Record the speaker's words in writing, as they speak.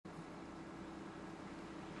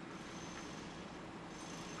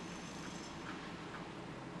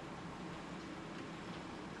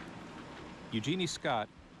Genie Scott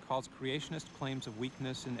calls creationist claims of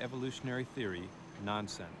weakness in evolutionary theory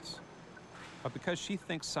nonsense. But because she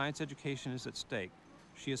thinks science education is at stake,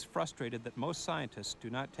 she is frustrated that most scientists do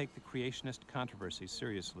not take the creationist controversy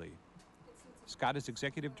seriously. Scott is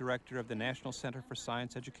executive director of the National Center for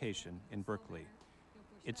Science Education in Berkeley.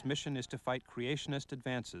 Its mission is to fight creationist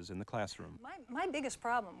advances in the classroom. My biggest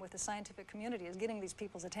problem with the scientific community is getting these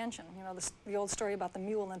people's attention. You know, the old story about the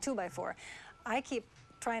mule and 2x4. I keep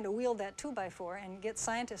trying to wield that 2x4 and get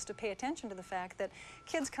scientists to pay attention to the fact that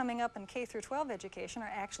kids coming up in K through 12 education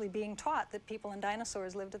are actually being taught that people and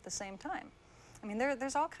dinosaurs lived at the same time. I mean,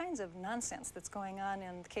 there's all kinds of nonsense that's going on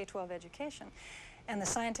in K-12 education, and the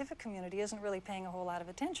scientific community isn't really paying a whole lot of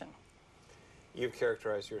attention. You've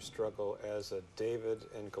characterized your struggle as a David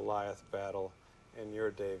and Goliath battle, and you're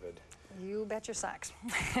David. You bet your socks.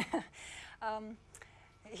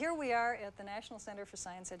 Here we are at the National Center for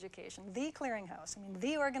Science Education, the clearinghouse, I mean,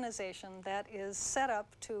 the organization that is set up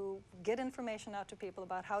to get information out to people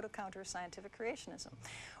about how to counter scientific creationism.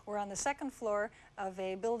 We're on the second floor of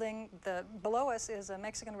a building. Below us is a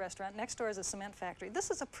Mexican restaurant. Next door is a cement factory. This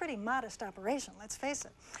is a pretty modest operation, let's face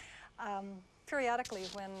it. Periodically,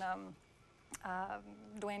 when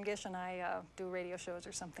Dwayne Gish and I do radio shows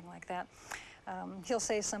or something like that, he'll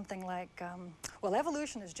say something like, well,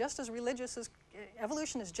 evolution is just as religious as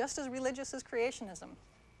creationism.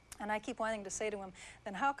 And I keep wanting to say to him,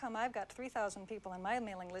 then how come I've got 3,000 people on my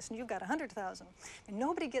mailing list and you've got 100,000? And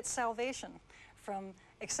nobody gets salvation from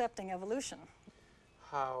accepting evolution.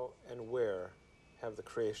 How and where have the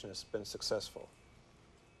creationists been successful?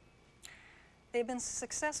 They've been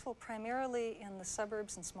successful primarily in the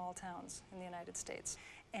suburbs and small towns in the United States.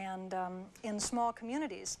 And in small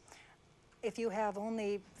communities, if you have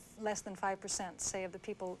only less than 5%, say, of the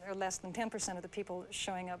people, or less than 10% of the people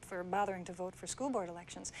showing up for bothering to vote for school board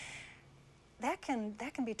elections, that can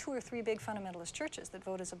be 2 or 3 big fundamentalist churches that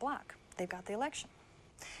vote as a bloc. They've got the election.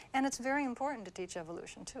 And it's very important to teach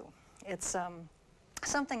evolution, too. It's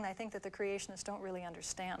something I think that the creationists don't really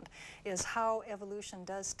understand, is how evolution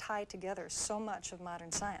does tie together so much of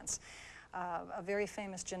modern science. A very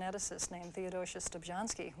famous geneticist named Theodosius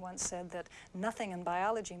Dobzhansky once said that nothing in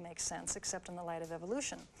biology makes sense except in the light of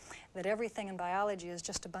evolution, that everything in biology is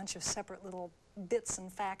just a bunch of separate little bits and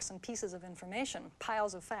facts and pieces of information,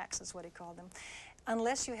 piles of facts is what he called them,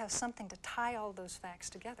 unless you have something to tie all those facts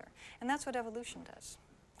together. And that's what evolution does.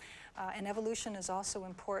 And evolution is also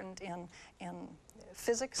important in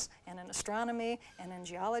physics and in astronomy and in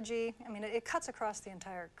geology. I mean, it cuts across the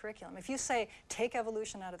entire curriculum. If you say, take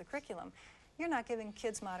evolution out of the curriculum, you're not giving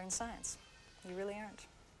kids modern science. You really aren't.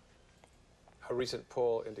 A recent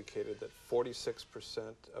poll indicated that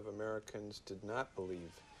 46% of Americans did not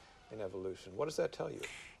believe in evolution. What does that tell you?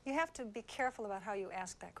 You have to be careful about how you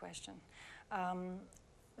ask that question.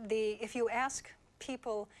 If you ask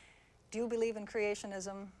people, do you believe in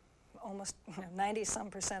creationism? Almost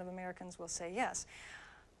 90-some% of Americans will say yes.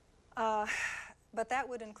 But that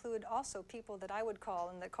would include also people that I would call,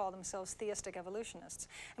 and that call themselves theistic evolutionists.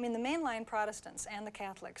 I mean, the mainline Protestants and the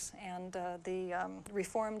Catholics and the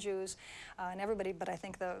Reformed Jews and everybody, but I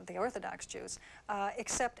think the Orthodox Jews,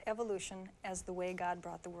 accept evolution as the way God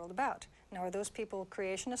brought the world about. Now, are those people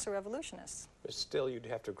creationists or evolutionists? But still, you'd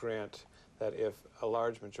have to grant that if a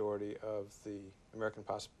large majority of the American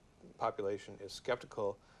population is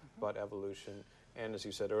skeptical about evolution, and as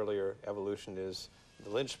you said earlier, evolution is the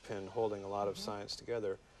linchpin holding a lot of science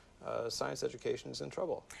together, science education is in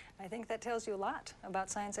trouble. I think that tells you a lot about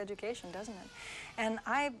science education, doesn't it? And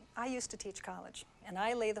I used to teach college, and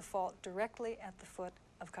I lay the fault directly at the foot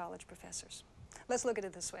of college professors. Let's look at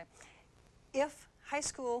it this way. If high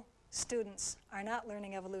school students are not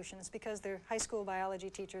learning evolution, it's because their high school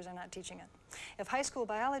biology teachers are not teaching it. If high school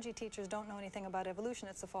biology teachers don't know anything about evolution,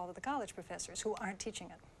 it's the fault of the college professors who aren't teaching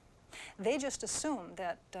it. They just assume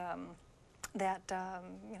that you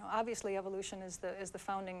know, obviously evolution is the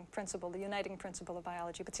founding principle, the uniting principle of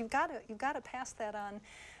biology. But you've got to pass that on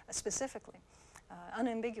specifically,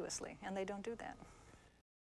 unambiguously, and they don't do that.